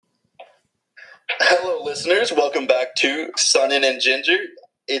Hello, listeners. Welcome back to Sunnin and Ginger.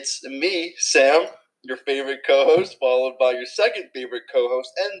 It's me, Sam, your favorite co-host, followed by your second favorite co-host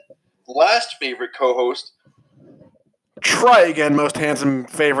and last favorite co-host. Try again, most handsome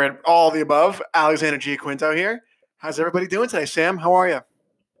favorite, all the above, Alexander G. Quinto here. How's everybody doing today, Sam? How are you? I'm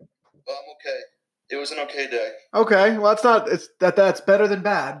okay. It was an okay day. Okay, well that's better than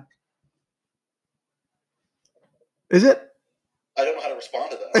bad. Is it? I don't know how to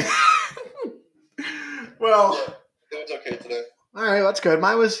respond to that. Well, yeah, it was okay today. All right, that's good.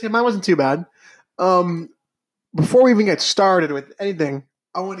 Mine wasn't too bad. Before we even get started with anything,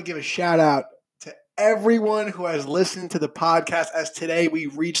 I want to give a shout out to everyone who has listened to the podcast, as today we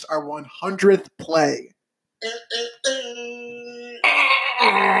reached our 100th play.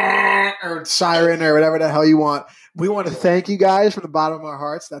 Or siren or whatever the hell you want. We want to thank you guys from the bottom of our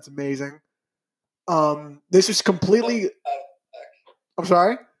hearts. That's amazing. This is completely. I'm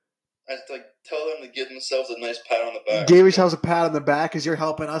sorry. I tell them to give themselves a nice pat on the back. Give yourselves a pat on the back because you're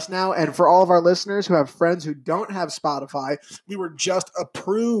helping us now. And for all of our listeners who have friends who don't have Spotify, we were just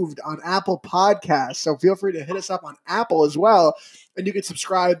approved on Apple Podcasts. So feel free to hit us up on Apple as well. And you can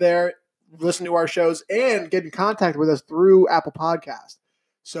subscribe there, listen to our shows, and get in contact with us through Apple Podcasts.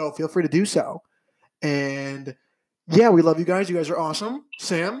 So feel free to do so. And yeah, we love you guys. You guys are awesome.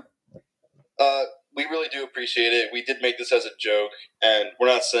 Sam? We really do appreciate it. We did make this as a joke, and we're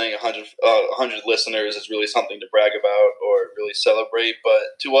not saying 100 listeners is really something to brag about or really celebrate, but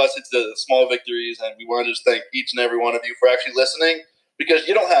to us, it's the small victories, and we want to just thank each and every one of you for actually listening, because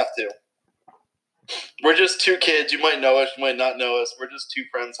you don't have to. We're just two kids. You might know us, you might not know us. We're just two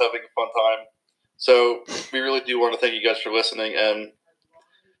friends having a fun time. So we really do want to thank you guys for listening, and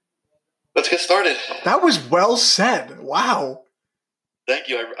let's get started. That was well said. Wow. Thank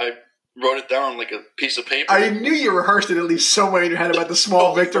you. I wrote it down on like a piece of paper. I knew you rehearsed it at least somewhere in your head about the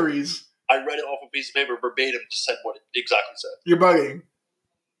small victories. I read it off a piece of paper verbatim, just said what it exactly said. You're bugging.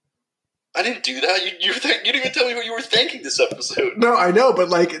 I didn't do that. You didn't even tell me what you were thinking this episode. No, I know, but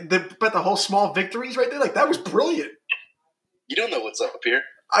the whole small victories right there, like that was brilliant. You don't know what's up here.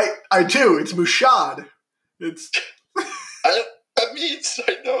 I do. It's Mushad. It's that means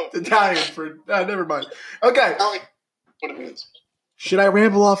I know. It's Italian for never mind. Okay. What it means. Should I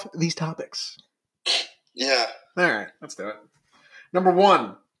ramble off these topics? Yeah. All right, let's do it. Number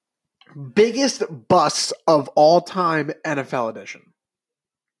 1, biggest busts of all time NFL edition.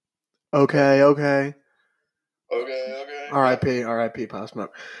 Okay. R.I.P. Post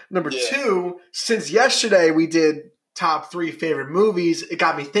Smoke. Number 2, since yesterday we did top 3 favorite movies, it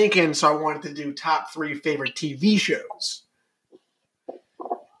got me thinking, so I wanted to do top 3 favorite TV shows.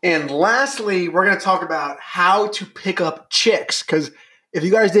 And lastly, we're going to talk about how to pick up chicks, because if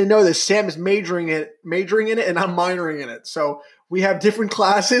you guys didn't know this, Sam is majoring in it, and I'm minoring in it. So we have different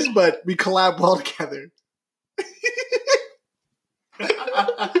classes, but we collab well together. I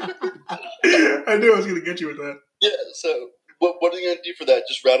knew I was going to get you with that. Yeah, so what are you going to do for that?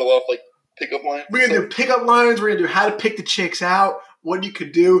 Just rattle off like pickup lines? We're going to do pickup lines. We're going to do how to pick the chicks out, what you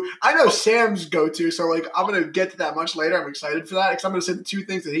could do. I know Sam's go-to, so like I'm going to get to that much later. I'm excited for that because I'm going to say the 2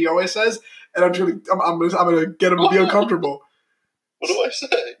 things that he always says, and I'm going to get him to be uncomfortable. What do I say?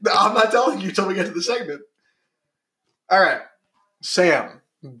 I'm not telling you until we get to the segment. All right, Sam,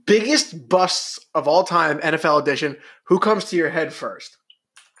 biggest busts of all time, NFL edition. Who comes to your head first?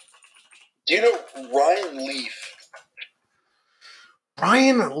 Do you know Ryan Leaf?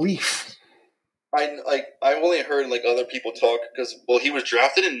 Ryan Leaf. I've only heard like other people talk because he was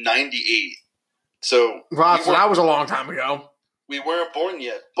drafted in '98, so that was a long time ago. We weren't born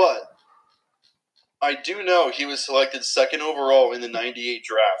yet, but I do know he was selected 2nd overall in the '98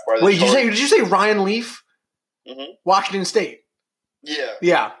 draft. Wait, did you say Ryan Leaf? Mm-hmm. Washington State.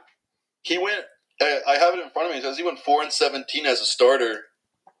 Yeah. He went. I have it in front of me. It says he went 4-17 as a starter.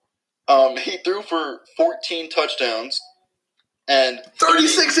 He threw for 14 touchdowns and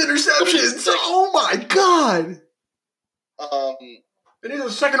 36 interceptions. Oh my god! And he's a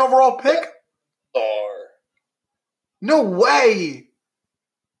 2nd overall pick. No way.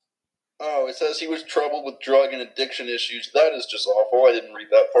 Oh, it says he was troubled with drug and addiction issues. That is just awful. I didn't read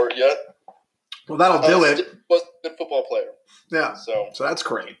that part yet. Well, that'll do it. Was a good football player. Yeah. So that's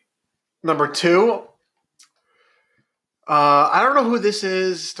great. Number 2. I don't know who this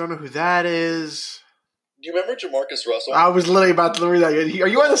is. Don't know who that is. Do you remember Jamarcus Russell? I was literally about to read that. Are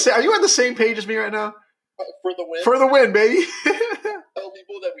you on the same page as me right now? For the win. For the win, baby. Tell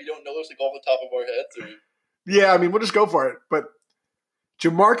people that we don't know this like off the top of our heads. Or... Yeah, I mean, we'll just go for it. But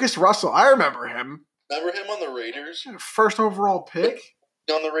Jamarcus Russell, I remember him. Remember him on the Raiders? 1st overall pick?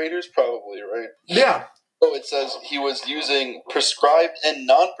 On the Raiders, probably, right? Yeah. Oh, it says he was using prescribed and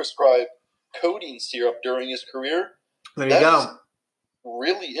non-prescribed codeine syrup during his career. There you go. Is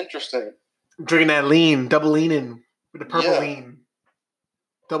really interesting. Drinking that lean, double leaning with the purple Yeah. lean,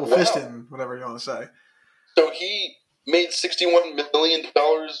 double fisting, whatever you want to say. So he made $61 million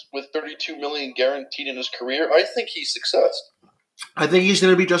with $32 million guaranteed in his career. I think he's success. I think he's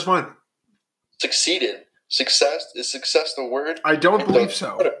going to be just fine. Succeeded. Success? Is success the word? I don't believe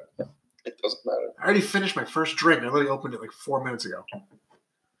so. Matter. It doesn't matter. I already finished my first drink. I literally opened it like 4 minutes ago.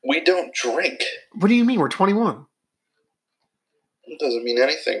 We don't drink. What do you mean? We're 21. It doesn't mean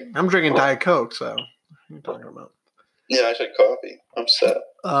anything. I'm drinking Diet Coke, so what are you talking about? Yeah, I said coffee. I'm set.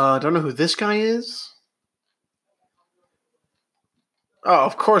 Don't know who this guy is. Oh,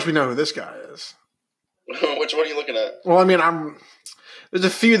 of course we know who this guy is. Which one are you looking at? Well, I mean, there's a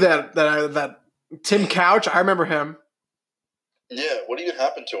few that Tim Couch. I remember him. Yeah, what even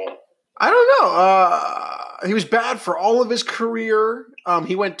happened to him? I don't know. He was bad for all of his career.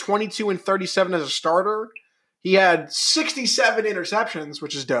 He went 22-37 as a starter. He had 67 interceptions,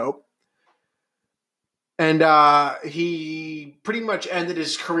 which is dope. And he pretty much ended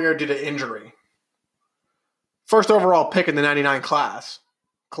his career due to injury. First overall pick in the 99 class,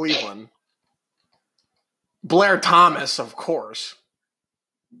 Cleveland. Blair Thomas, of course.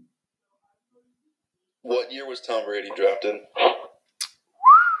 What year was Tom Brady drafted?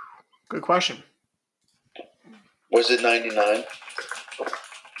 Good question. Was it 99?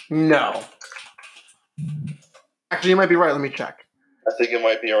 No. Actually, you might be right. Let me check. I think it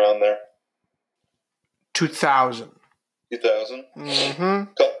might be around there. 2000. 2000? Mm-hmm.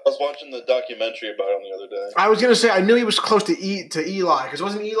 I was watching the documentary about him the other day. I was going to say, I knew he was close to Eli, because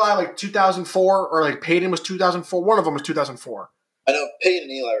wasn't Eli like 2004, or like Peyton was 2004? One of them was 2004. I know Peyton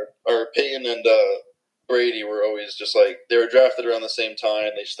and Eli, or Peyton and Brady were always just like, they were drafted around the same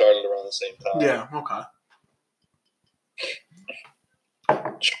time. They started around the same time. Yeah, okay.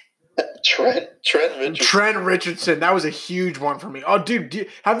 Trent Richardson. Trent Richardson. That was a huge one for me. Oh, dude,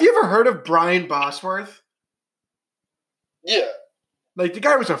 have you ever heard of Brian Bosworth? Yeah. Like, the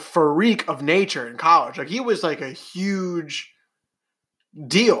guy was a freak of nature in college. Like, he was like a huge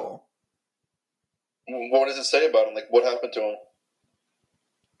deal. What does it say about him? Like, what happened to him?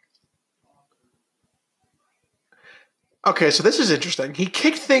 Okay, so this is interesting. He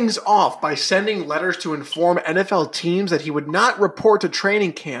kicked things off by sending letters to inform NFL teams that he would not report to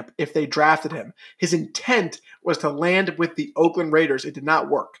training camp if they drafted him. His intent was to land with the Oakland Raiders. It did not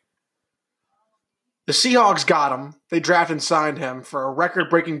work. The Seahawks got him. They drafted and signed him for a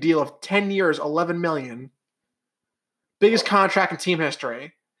record-breaking deal of 10 years, $11 million. Biggest contract in team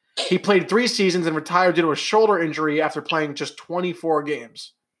history. He played 3 seasons and retired due to a shoulder injury after playing just 24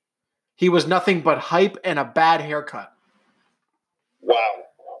 games. He was nothing but hype and a bad haircut. Wow.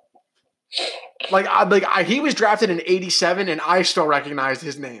 He was drafted in 87, and I still recognized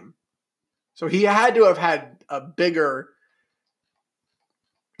his name. So he had to have had a bigger.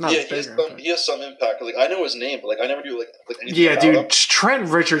 He has some impact. Like, I know his name, but like I never do like anything. Yeah, about dude, him. Trent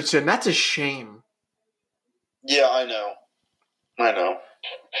Richardson. That's a shame. Yeah, I know.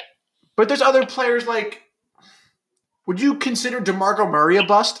 But there's other players like. Would you consider DeMarco Murray a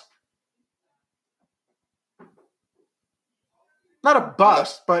bust? Not a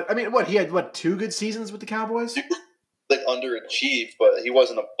bust, but I mean, he had 2 good seasons with the Cowboys? Like underachieved, but he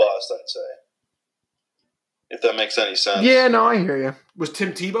wasn't a bust, I'd say. If that makes any sense. Yeah, no, I hear you. Was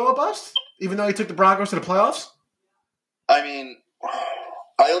Tim Tebow a bust? Even though he took the Broncos to the playoffs? I mean,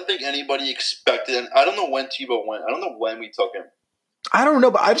 I don't think anybody expected, and I don't know when Tebow went. I don't know when we took him. I don't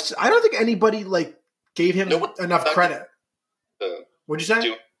know, but I don't think anybody gave him enough credit. What'd you say?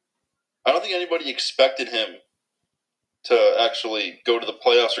 Dude, I don't think anybody expected him to actually go to the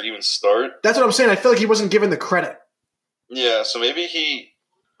playoffs or even start. That's what I'm saying. I feel like he wasn't given the credit. Yeah, so maybe he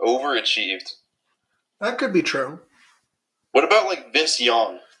overachieved. That could be true. What about Vince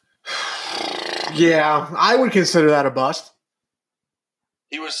Young? Yeah, I would consider that a bust.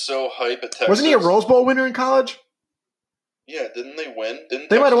 He was so hype at Texas. Wasn't he a Rose Bowl winner in college? Yeah, didn't they win?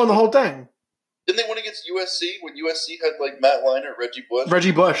 They might have won the whole thing. Didn't they win against USC when USC had Matt Leinart, Reggie Bush?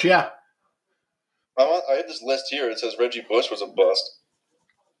 Reggie Bush, yeah. I have this list here. It says Reggie Bush was a bust.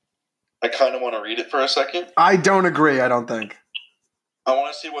 I kind of want to read it for a second. I don't agree, I don't think. I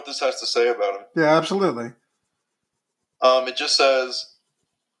want to see what this has to say about him. Yeah, absolutely. It just says,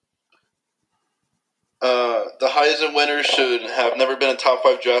 the Heisman winner should have never been a top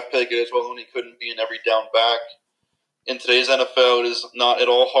 5 draft pick, as well as he couldn't be an every down back. In today's NFL, it is not at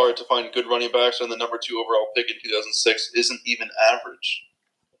all hard to find good running backs, and the number 2 overall pick in 2006 isn't even average.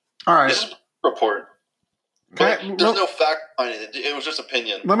 All right. This is a report. But there's no fact behind it. It was just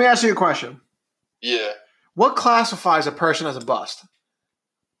opinion. Let me ask you a question. Yeah. What classifies a person as a bust?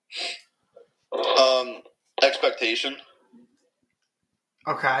 adaptation.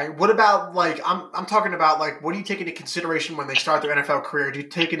 Okay. What about I'm talking about what do you take into consideration when they start their NFL career? Do you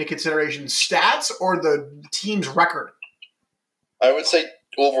take into consideration stats or the team's record? I would say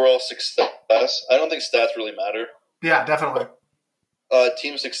overall success. I don't think stats really matter. Yeah, definitely.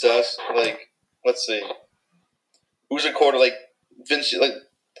 Team success. Let's see. Who's a quarter? Vince.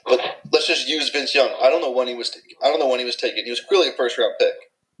 Let's just use Vince Young. I don't know when he was taken. He was clearly a first round pick.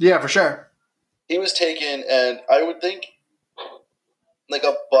 Yeah, for sure. He was taken, and I would think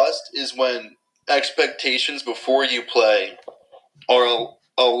a bust is when expectations before you play are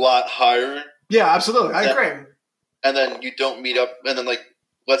a lot higher. Yeah, absolutely. I agree. And then you don't meet up, and then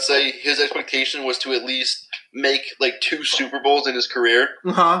let's say his expectation was to at least make 2 Super Bowls in his career,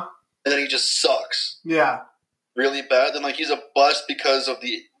 and then he just sucks. Yeah, really bad. Then he's a bust because of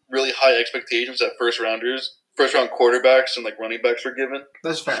the really high expectations that first round quarterbacks and running backs are given.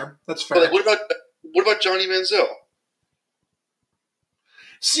 That's fair. But what about Johnny Manziel?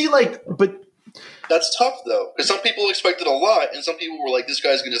 See, but that's tough though, because some people expected a lot, and some people were like, "This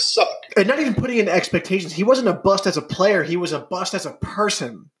guy's going to suck." And not even putting in expectations. He wasn't a bust as a player. He was a bust as a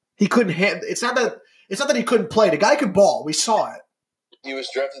person. He couldn't handle. It's not that he couldn't play. The guy could ball. We saw it. He was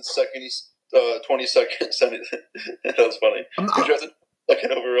drafted 22nd. That was funny. He was drafted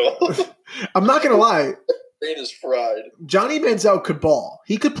second overall. I'm not going to lie. Brain is fried. Johnny Manziel could ball.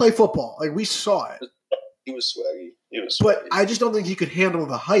 He could play football. We saw it. He was swaggy. But I just don't think he could handle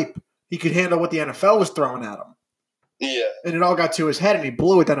the hype. He could handle what the NFL was throwing at him. Yeah. And it all got to his head, and he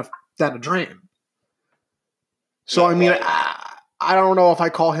blew it down a drain. So, I don't know if I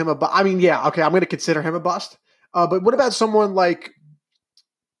call him a bust. Yeah, okay, I'm going to consider him a bust. But what about someone like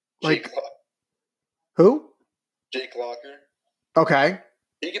who? Jake Locker. Okay.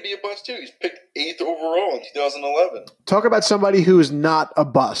 He could be a bust too. He's picked 8th overall in 2011. Talk about somebody who is not a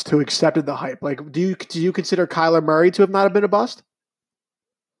bust, who accepted the hype. Do you consider Kyler Murray to have not been a bust?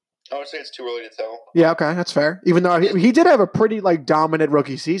 I would say it's too early to tell. Yeah, okay, that's fair. Even though he did have a pretty dominant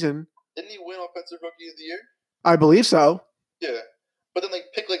rookie season. Didn't he win Offensive Rookie of the Year? I believe so. Yeah, but then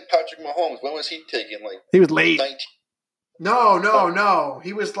pick Patrick Mahomes. When was he taken? He was late. 19. No.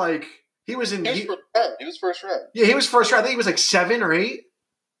 He was he was first round. Yeah, he was first round. I think he was 7 or 8.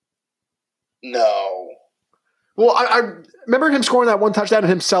 No. Well, I remember him scoring that one touchdown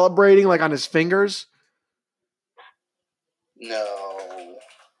and him celebrating on his fingers. No.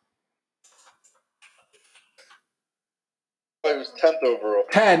 He was 10th overall.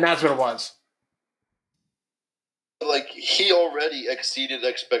 10, that's what it was. He already exceeded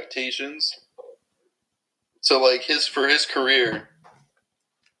expectations. So for his career,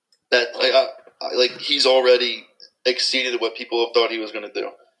 that he's already exceeded what people have thought he was going to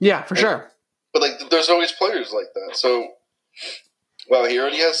do. Yeah, for sure. But there's always players like that. So, wow, he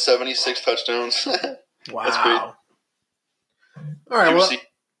already has 76 touchdowns. Wow. That's great. All right.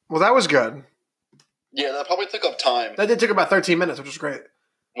 Well, that was good. Yeah, that probably took up time. That did take about 13 minutes, which was great.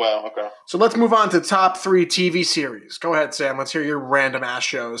 Wow. Okay. So let's move on to top 3 TV series. Go ahead, Sam. Let's hear your random ass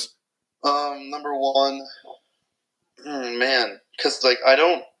shows. Number 1, man, because I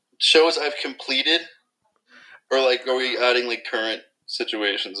don't shows I've completed, or are we adding current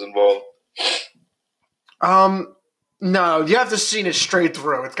situations involved? No, you have to see it straight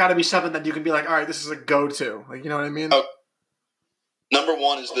through. It's got to be something that you can be all right, this is a go-to. You know what I mean? Oh, number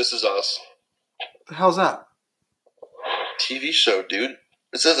 1 is This Is Us. What the hell's that? TV show, dude.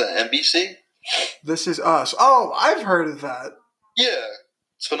 It says on NBC. This Is Us. Oh, I've heard of that. Yeah,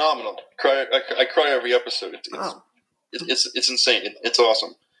 it's phenomenal. I cry every episode. It's insane. It's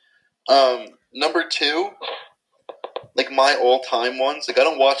awesome. Number 2, my all-time ones. I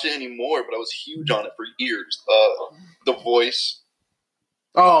don't watch it anymore, but I was huge on it for years. The Voice.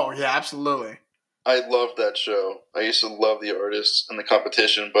 Oh yeah, absolutely. I loved that show. I used to love the artists and the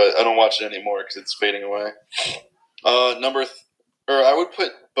competition, but I don't watch it anymore because it's fading away. I would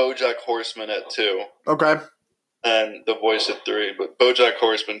put BoJack Horseman at 2. Okay. And The Voice at 3, but BoJack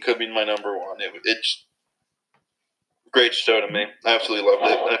Horseman could be my number 1. It's great show to me. I absolutely loved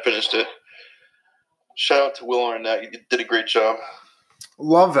it. I finished it. Shout out to Will Arnett. You did a great job.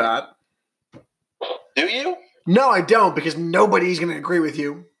 Love that. Do you? No, I don't, because nobody's going to agree with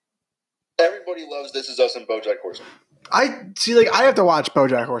you. Everybody loves This Is Us and BoJack Horseman. I have to watch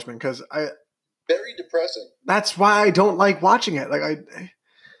BoJack Horseman because very depressing. That's why I don't like watching it.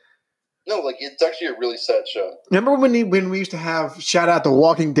 No, it's actually a really sad show. Remember when we used to have shout out the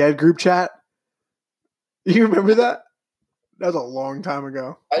Walking Dead group chat? You remember that? That was a long time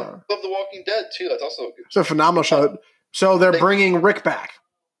ago. I love The Walking Dead too. That's also a good show. It's a phenomenal show. So they're bringing Rick back.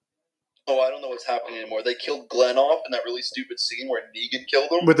 Oh, I don't know what's happening anymore. They killed Glenn off in that really stupid scene where Negan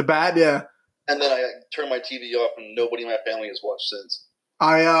killed him With the bat, yeah. And then I turned my TV off, and nobody in my family has watched since.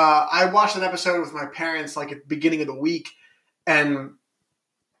 I watched an episode with my parents like at the beginning of the week, and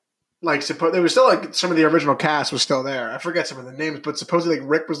like there was still like some of the original cast was still there. I forget some of the names, but supposedly like,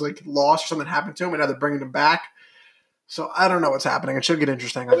 Rick was like lost or something happened to him, and now they're bringing him back. So I don't know what's happening. It should get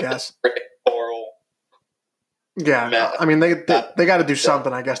interesting, I guess. Rick, Carl. Yeah, Matt, I mean they got to do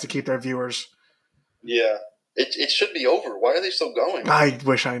something, I guess, to keep their viewers. Yeah, it should be over. Why are they still going? I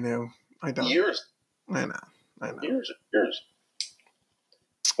wish I knew. I don't. Years. I know. Years.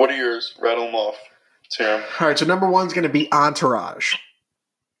 What are yours? Rattle them off. Sam. All right, so number one's going to be Entourage.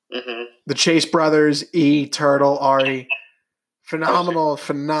 Mm-hmm. The Chase brothers, E, Turtle, Ari. Phenomenal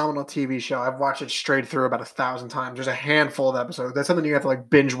TV show. I've watched it straight through about 1,000 times. There's a handful of episodes. That's something you have to like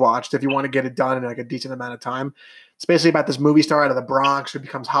binge watch if you want to get it done in like a decent amount of time. It's basically about this movie star out of the Bronx who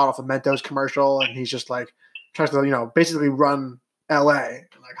becomes hot off a Mentos commercial, and he's just like tries to basically run LA and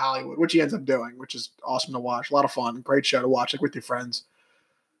like Hollywood, which he ends up doing, which is awesome to watch. A lot of fun. Great show to watch like with your friends.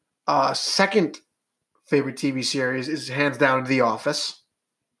 Second favorite TV series is hands down The Office.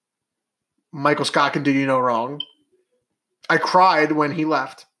 Michael Scott can do you no wrong. I cried when he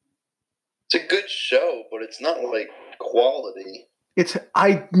left. It's a good show, but it's not like quality.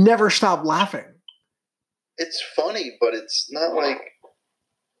 I never stop laughing. It's funny, but it's not like,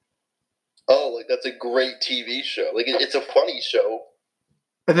 oh, like that's a great TV show. Like it's a funny show.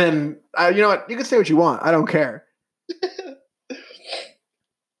 And then you know what? You can say what you want. I don't care.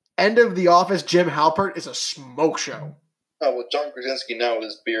 End of The Office. Jim Halpert is a smoke show. Oh, well, John Krasinski now with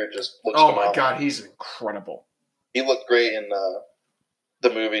his beard just looks. Oh my god, he's incredible. He looked great in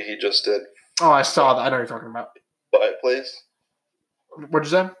the movie he just did. Oh, I saw that. I know what you're talking about. Quiet Place. What'd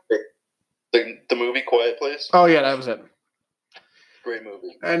you say? The movie Quiet Place. Oh yeah, that was it. Great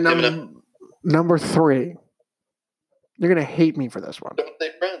movie. And number three. You're gonna hate me for this one. Don't say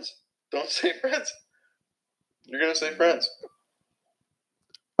Friends. Don't say Friends. You're gonna say Friends.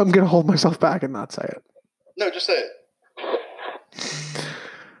 I'm gonna hold myself back and not say it. No, just say it.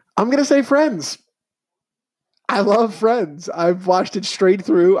 I'm gonna say Friends. I love Friends. I've watched it straight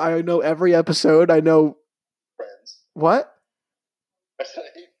through. I know every episode. I know. Friends. What? I said I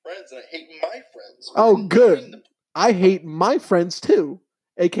hate Friends and I hate my friends. Oh, good. I hate my friends too,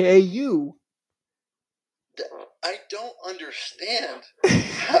 aka you. I don't understand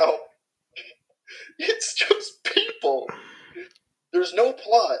how it's just people. There's no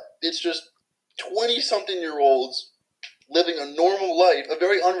plot. It's just 20-something-year-olds living a normal life, a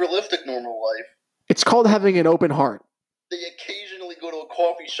very unrealistic normal life. It's called having an open heart. They occasionally go to a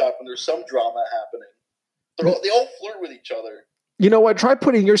coffee shop and there's some drama happening. They all flirt with each other. You know what? Try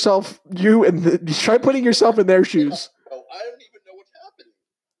putting yourself in their shoes. No, I don't even know what's happening.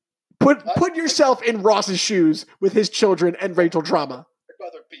 Put yourself in Ross's shoes with his children and Rachel drama. I'd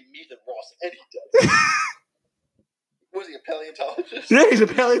rather be me than Ross any day. Was he a paleontologist? Yeah, he's a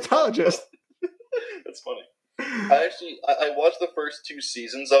paleontologist. That's funny. I watched the first 2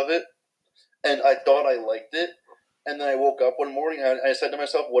 seasons of it, and I thought I liked it, and then I woke up one morning and I said to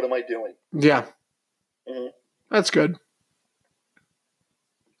myself, what am I doing? Yeah. Mm-hmm. That's good.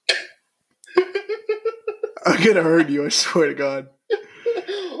 I'm going to hurt you, I swear to God.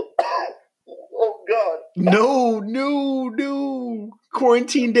 Oh, God. No.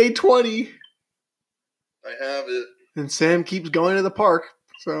 Quarantine day 20. I have it. And Sam keeps going to the park,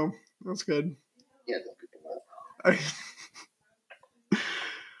 so that's good. Yeah, don't people know.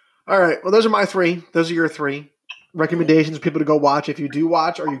 All right. Well, those are my 3. Those are your 3 recommendations for people to go watch. If you do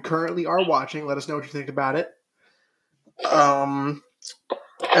watch or you currently are watching, let us know what you think about it. And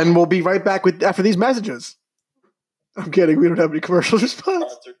we'll be right back after these messages. I'm kidding. We don't have any commercial response.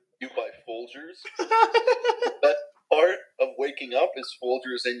 Sponsored you by Folgers. That part of waking up is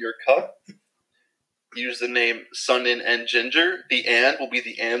Folgers in your cup. Use the name Sun and Ginger. The and will be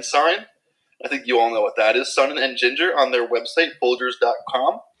the and sign. I think you all know what that is. Sun and Ginger on their website,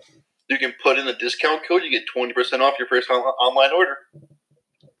 Folgers.com. You can put in a discount code. You get 20% off your first online order.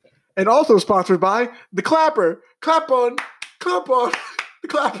 And also sponsored by The Clapper. Clap on The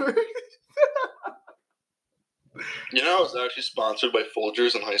Clapper. You know, I was actually sponsored by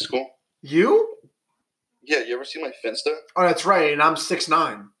Folgers in high school. You? Yeah, you ever see my Finsta? Oh, that's right. And I'm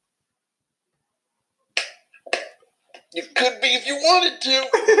 6'9". You could be if you wanted to.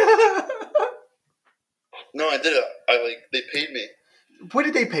 No, I did it. They paid me. What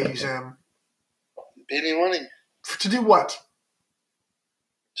did they pay you, Sam? They paid me money. To do what?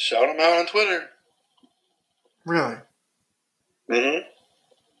 Shout them out on Twitter. Really? Mm-hmm.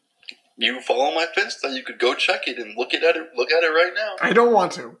 You follow my Finsta, you could go check it and look at it right now. I don't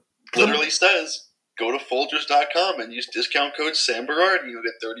want to. Literally says go to Folgers.com and use discount code Sam Berardi. You'll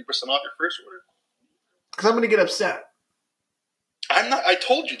get 30% off your first order. Because I'm going to get upset. I'm not. I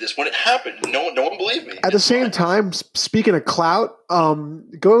told you this when it happened. No one believed me. At the same time, speaking of clout,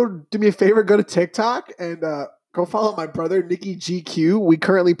 go do me a favor. Go to TikTok and go follow my brother Nicky GQ. We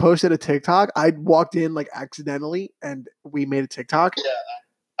currently posted a TikTok. I walked in like accidentally, and we made a TikTok. Yeah,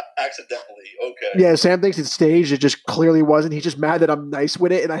 accidentally. Okay. Yeah, Sam thinks it's staged. It just clearly wasn't. He's just mad that I'm nice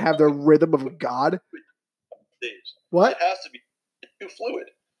with it, and I have the rhythm of God. Staged. What? It has to be. It's too fluid.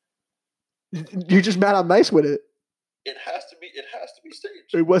 You're just mad I'm nice with it. It has to be. It has to be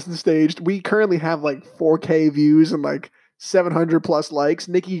staged. It wasn't staged. We currently have like 4K views and like 700 plus likes.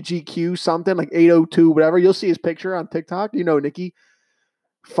 Nicky GQ something like 802 whatever. You'll see his picture on TikTok. You know Nicky.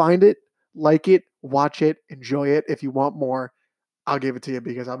 Find it, like it, watch it, enjoy it. If you want more, I'll give it to you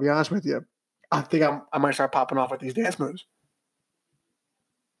because I'll be honest with you. I think I might start popping off with these dance moves.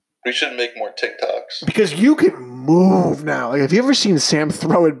 We should make more TikToks. Because you can move now. Like, have you ever seen Sam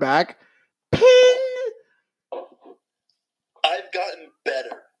throw it back? Ping! I've gotten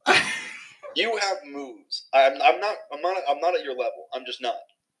better. You have moves. I'm not at your level. I'm just not.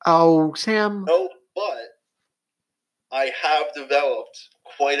 Oh, Sam. No, but I have developed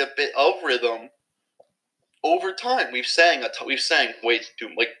quite a bit of rhythm over time. We've sang way too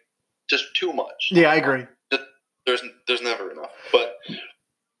just too much. Yeah, I agree. There's never enough. But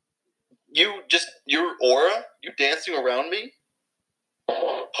your aura, you dancing around me,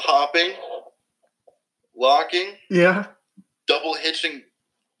 popping, locking, Yeah. double hitching,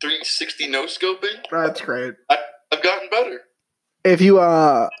 360 no scoping. That's great. I've gotten better. If you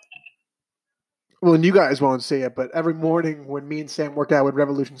well, and you guys won't see it, but every morning when me and Sam work out with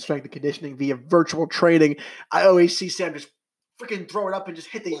Revolution Strength and Conditioning via virtual training, I always see Sam just freaking throw it up and just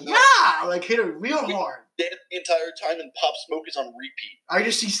hit the like hit it real hard. Dance the entire time and Pop Smoke is on repeat. I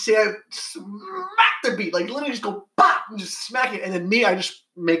just see Sam smack the beat, like literally just go pop and just smack it, and then me, I just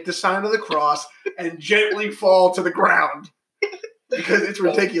make the sign of the cross and gently fall to the ground. Because it's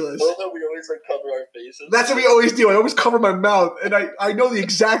ridiculous. I love how we always cover our faces. That's what we always do. I always cover my mouth, and I know the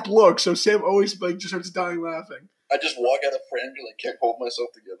exact look, so Sam always just starts dying laughing. I just walk out of frame and can't hold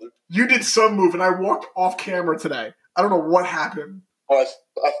myself together. You did some move, and I walked off camera today. I don't know what happened. Well,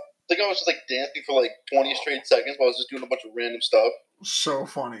 I think I was just dancing for 20 straight seconds while I was just doing a bunch of random stuff. So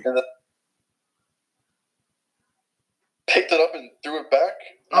funny. And then picked it up and threw it back.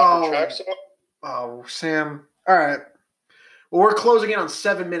 The track song. Oh, Sam. All right. Well, we're closing in on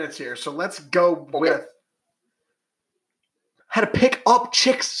 7 minutes here, so let's go with how to pick up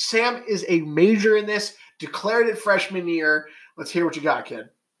chicks. Sam is a major in this, declared it freshman year. Let's hear what you got, kid.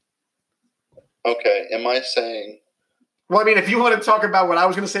 Okay, am I saying... Well, I mean, if you want to talk about what I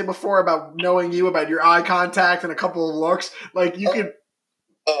was going to say before about knowing you, about your eye contact and a couple of looks, you could...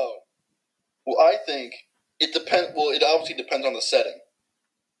 Oh. Well, I think it depends... Well, it obviously depends on the setting.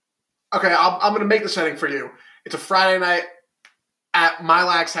 Okay, I'm going to make the setting for you. It's a Friday night at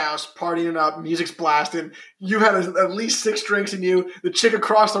Milak's house, partying up, music's blasting. You had at least 6 drinks in you. The chick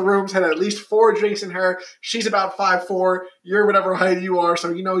across the room's had at least 4 drinks in her. She's about 5'4". You're whatever height you are,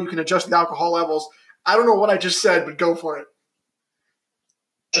 so you can adjust the alcohol levels. I don't know what I just said, but go for it.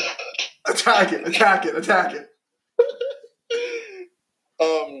 Attack it.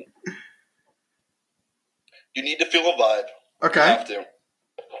 You need to feel a vibe. Okay. You have to.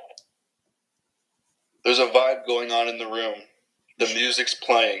 There's a vibe going on in the room. The music's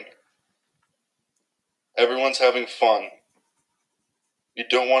playing. Everyone's having fun. You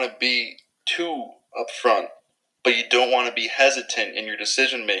don't want to be too upfront, but you don't want to be hesitant in your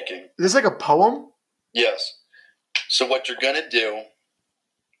decision making. Is this like a poem? Yes. So what you're going to do,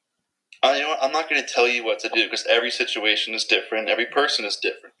 I'm not going to tell you what to do because every situation is different. Every person is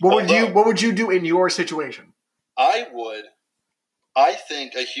different. What would you do in your situation? I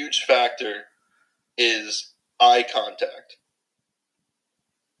think a huge factor is eye contact.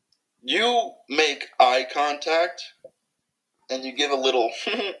 You make eye contact and you give a little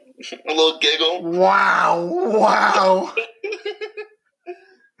a little giggle. Wow. A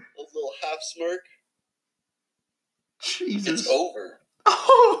little half smirk. Jesus. It's over.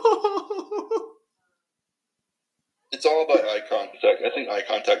 It's all about eye contact. I think eye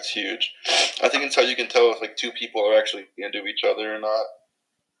contact's huge. I think it's how you can tell if 2 people are actually into each other or not.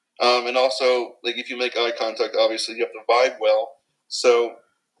 And also, if you make eye contact, obviously you have to vibe well. So,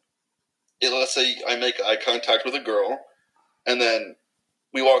 let's say I make eye contact with a girl, and then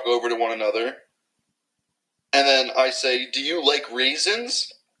we walk over to one another, and then I say, "Do you like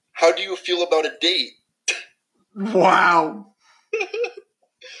raisins? How do you feel about a date?" Wow.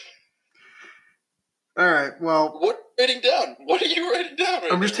 All right, well... What writing down? What are you writing down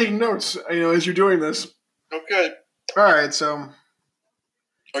right I'm just taking notes, as you're doing this. Okay. All right, so.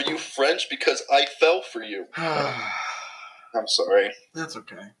 Are you French because I fell for you? I'm sorry. That's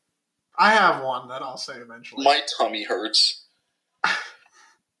okay. I have one that I'll say eventually. My tummy hurts. All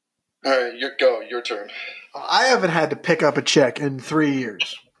right, your turn. I haven't had to pick up a chick in 3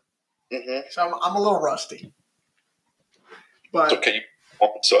 years. Mm-hmm. So I'm a little rusty. But it's okay,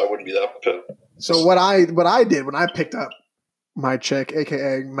 so I wouldn't be that pissed. So what I did when I picked up my chick,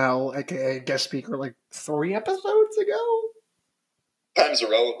 aka Mel, aka guest speaker, like 3 episodes ago. Time's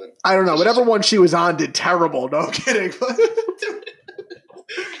irrelevant. I don't know. Whatever one she was on did terrible. No I'm kidding.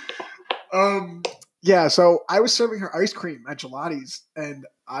 Yeah. So I was serving her ice cream at Gelati's, and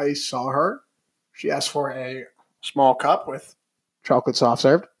I saw her. She asked for a small cup with chocolate soft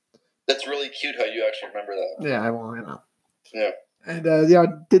serve. That's really cute how you actually remember that. Yeah, I won't. Know. Yeah. And I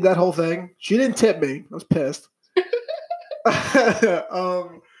did that whole thing. She didn't tip me. I was pissed.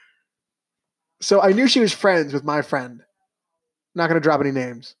 So I knew she was friends with my friend. Not gonna drop any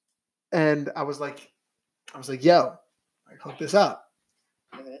names. And I was like, yo, I hooked this up.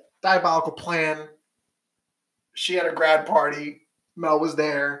 Mm-hmm. Diabolical plan. She had a grad party. Mel was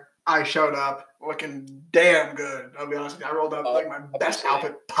there. I showed up looking damn good. I'll be honest with you. I rolled up like my best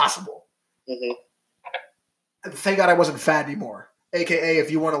outfit possible. Mm-hmm. And thank God I wasn't fat anymore. AKA,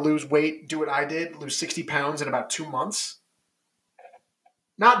 if you want to lose weight, do what I did. Lose 60 pounds in about 2 months.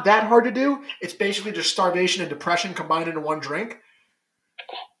 Not that hard to do. It's basically just starvation and depression combined into one drink.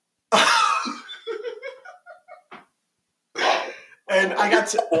 And I got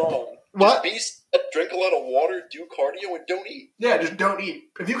to... What? Just drink a lot of water, do cardio, and don't eat. Yeah, just don't eat.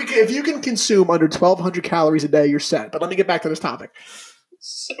 If you can consume under 1,200 calories a day, you're set. But let me get back to this topic.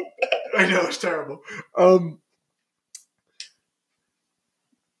 It's so bad. I know, it's terrible.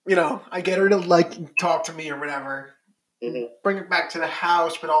 I get her to talk to me or whatever. Mm-hmm. Bring her back to the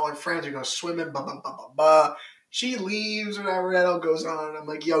house with all her friends. We go swimming, blah, blah, blah, blah, blah. She leaves, whatever, that all goes on. I'm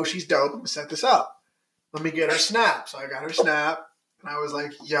like, yo, she's dope. I'm going to set this up. Let me get her snap. So I got her snap. And I was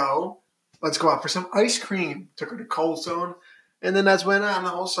like, yo, let's go out for some ice cream. Took her to Cold Stone. And then that's went on the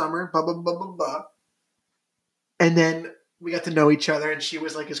whole summer. Blah, blah, blah, blah, blah. And then we got to know each other. And she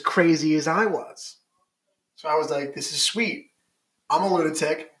was like as crazy as I was. So I was like, this is sweet. I'm a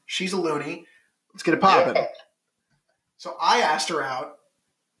lunatic. She's a loony. Let's get it popping. Yeah. So I asked her out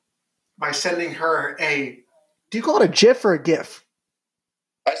by sending her do you call it a GIF or a GIF?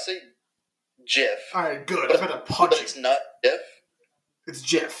 I say GIF. All right, good. I'm going to punch it. It's not GIF? It's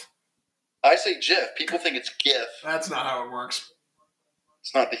GIF. I say GIF. People think it's GIF. That's not how it works.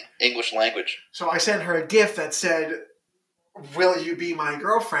 It's not the English language. So I sent her a GIF that said, will you be my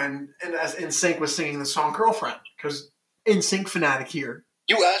girlfriend? And as NSYNC was singing the song Girlfriend. Because NSYNC fanatic here.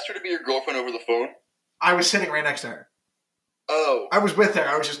 You asked her to be your girlfriend over the phone? I was sitting right next to her. Oh. I was with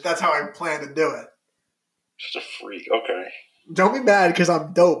her. That's how I planned to do it. Just a freak. Okay. Don't be mad because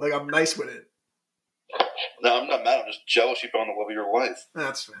I'm dope. I'm nice with it. No, I'm not mad. I'm just jealous you found the love of your life.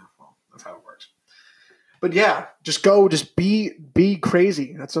 That's how it works. But yeah, just go. Just be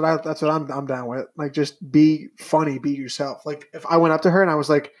crazy. That's what I'm down with. Just be funny. Be yourself. If I went up to her and I was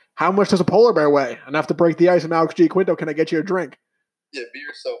like, "How much does a polar bear weigh?" Enough to break the ice. I'm Alex G. Quinto. Can I get you a drink? Yeah, be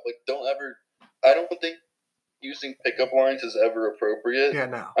yourself. Don't ever. I don't think using pickup lines is ever appropriate. Yeah,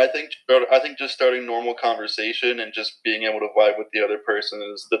 no. I think just starting normal conversation and just being able to vibe with the other person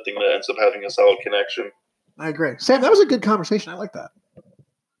is the thing that ends up having a solid connection. I agree. Sam, that was a good conversation. I like that.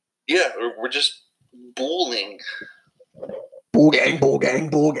 Yeah, we're just bullying. Bull gang.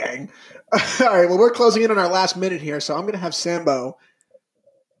 All right, well, we're closing in on our last minute here, so I'm going to have Sambo.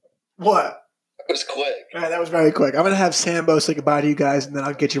 What? That was quick. All right, that was very quick. I'm going to have Sambo say goodbye to you guys, and then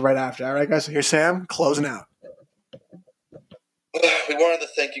I'll get you right after. All right, guys? So here's Sam, closing out. We wanted to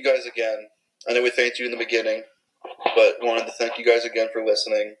thank you guys again. I know we thanked you in the beginning, but wanted to thank you guys again for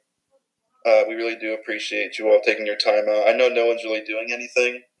listening. We really do appreciate you all taking your time out. I know no one's really doing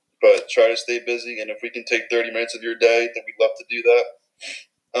anything, but try to stay busy, and if we can take 30 minutes of your day, then we'd love to do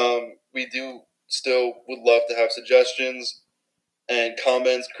that. We do still would love to have suggestions and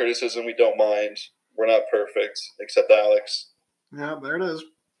comments, criticism. We don't mind. We're not perfect, except Alex. Yeah, there it is.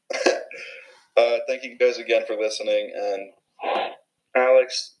 Thank you guys again for listening, and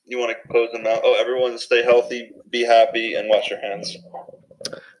Alex, you want to close them out? Oh, everyone stay healthy, be happy, and wash your hands.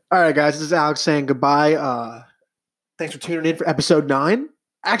 All right, guys, this is Alex saying goodbye. Thanks for tuning in for episode 9.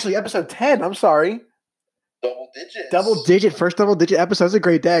 Actually, episode 10, I'm sorry. First double digit episode. It's a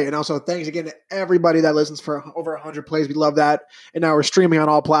great day. And also, thanks again to everybody that listens for over 100 plays. We love that. And now we're streaming on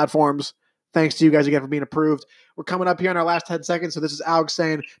all platforms. Thanks to you guys again for being approved. We're coming up here in our last 10 seconds. So this is Alex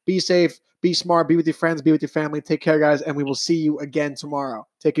saying, be safe, be smart, be with your friends, be with your family. Take care, guys, and we will see you again tomorrow.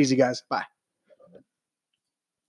 Take it easy, guys. Bye.